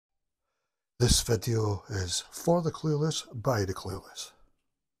This video is for the clueless, by the clueless.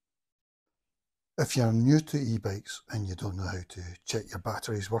 If you're new to e-bikes and you don't know how to check your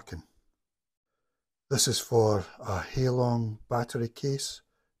batteries working, this is for a Hailong battery case,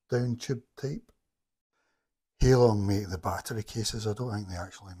 down tube type. Hailong make the battery cases, I don't think they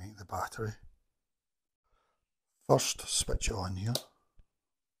actually make the battery. First, switch it on here.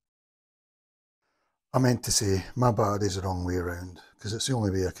 I meant to say my battery's the wrong way around because it's the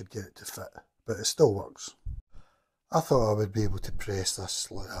only way I could get it to fit, but it still works. I thought I would be able to press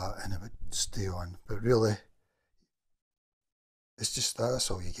this like that and it would stay on, but really it's just that, that's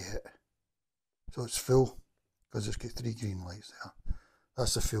all you get. So it's full because it's got 3 green lights there.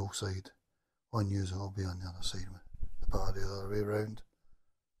 That's the full side. Unused it'll be on the other side with the battery the other way around.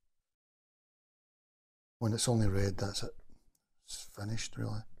 When it's only red, that's it. It's finished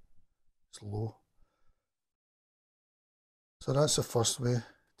really. It's low. So that's the first way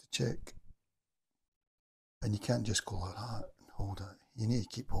to check. And you can't just go like that and hold it. You need to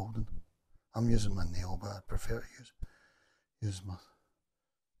keep holding. I'm using my nail, but I prefer to use my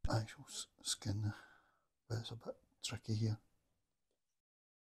actual skin. But it's a bit tricky here.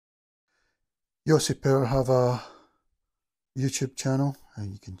 Yose Power have a YouTube channel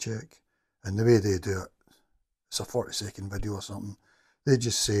and you can check. And the way they do it, it's a 40-second video or something. They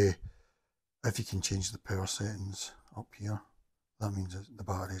just say if you can change the power settings up here, that means that the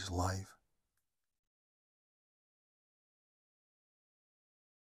battery is live.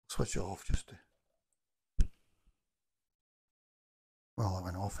 Switch it off just to, well, it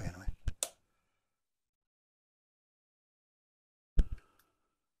went off anyway.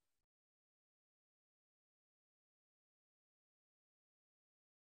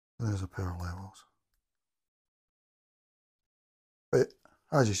 There's the power levels. But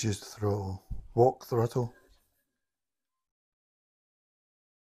I just used the throttle, walk throttle.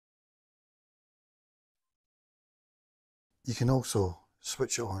 You can also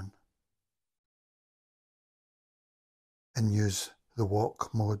switch it on and use the walk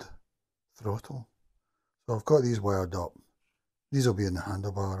mode throttle. So I've got these wired up. These will be in the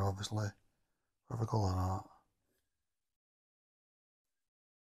handlebar obviously. If I go like that.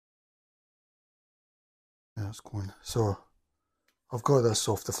 Yeah, it's going. So I've got this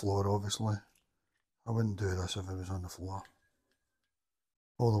off the floor obviously. I wouldn't do this if it was on the floor.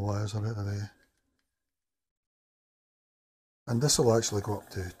 All the wires are out of the way. And this will actually go up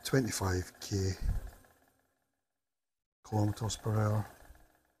to 25k kilometers per hour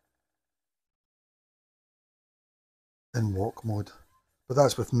in walk mode, but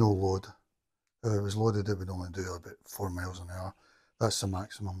that's with no load. If it was loaded it would only do about 4 miles an hour. That's the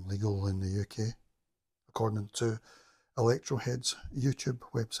maximum legal in the UK according to Electrohead's YouTube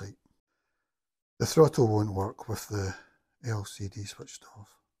website. The throttle won't work with the LCD switched off.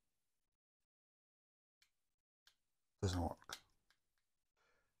 Doesn't work.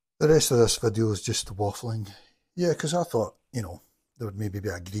 The rest of this video is just waffling. Yeah, because I thought, you know, there would maybe be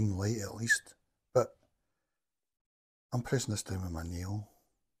a green light at least, but I'm pressing this down with my nail,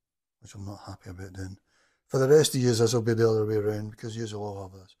 which I'm not happy about doing. For the rest of you, this will be the other way around because you will all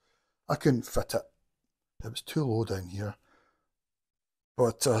have this. I couldn't fit it. It was too low down here.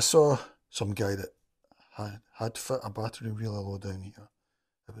 But I saw some guy that had fit a battery really low down here.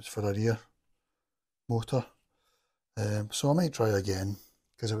 It was for a rear motor. So I might try again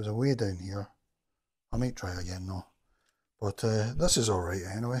because it was way down here. I might try again though. But this is alright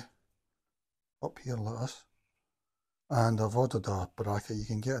anyway. Up here like this. And I've ordered a bracket. You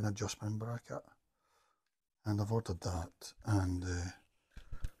can get an adjustment bracket. And I've ordered that. And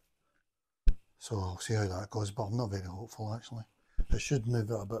so I'll see how that goes. But I'm not very hopeful actually. It should move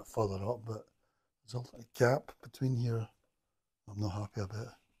it a bit further up. But there's a gap between here. I'm not happy about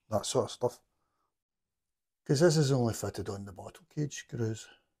it. That sort of stuff. Because this is only fitted on the bottle cage screws.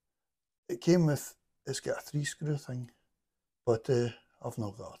 It came with, it's got a 3-screw thing, but I've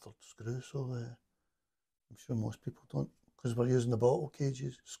not got a 3rd screw, so I'm sure most people don't, because we're using the bottle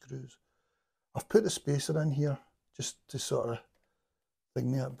cages screws. I've put the spacer in here just to sort of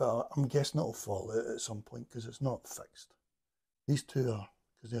thing me it, but I'm guessing it'll fall out at some point because it's not fixed. These two are,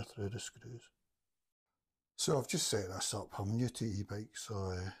 because they're through the screws. So I've just set this up. I'm new to e-bikes,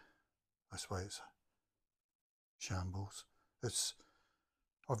 so that's why it's shambles.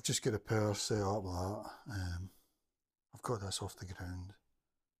 I've just got a power set up like that. I've got this off the ground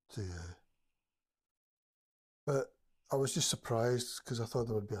but I was just surprised because I thought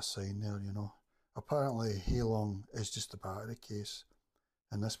there would be a sign there, you know. Apparently Hailong is just a battery case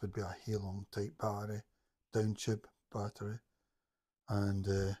and this would be a Hailong type battery, down tube battery.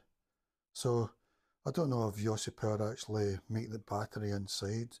 And so I don't know if Yose Power actually make the battery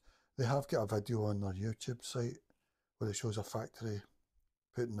inside. They have got a video on their YouTube site where it shows a factory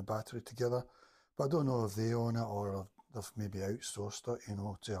putting the battery together, but I don't know if they own it or if they've maybe outsourced it, you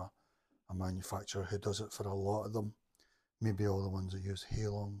know, to a manufacturer who does it for a lot of them. Maybe all the ones that use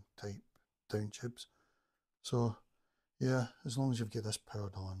Hailong type down tubes. So yeah, as long as you've got this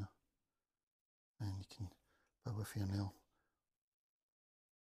powered on, and you can put it with your nail.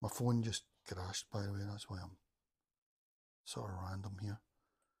 My phone just crashed, by the way, that's why I'm sort of random here.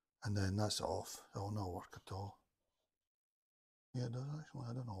 And then that's it off, it'll not work at all. Yeah, it does actually,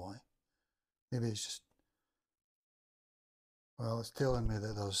 I don't know why. Maybe it's just, well, it's telling me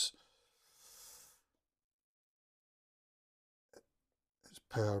that there's it's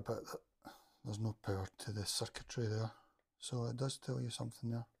power, but there's no power to the circuitry there. So it does tell you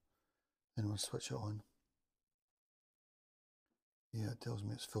something there. Then we'll switch it on. Yeah, it tells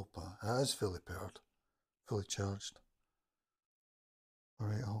me it's full power. It is fully powered, fully charged.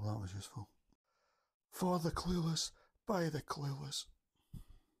 Alright, I hope that was useful. For the clueless, by the clueless.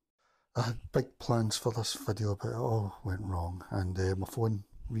 I had big plans for this video, but it all went wrong, and my phone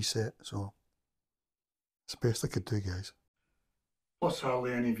reset, so it's the best I could do, guys. Plus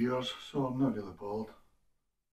hardly any viewers, so I'm not really bothered.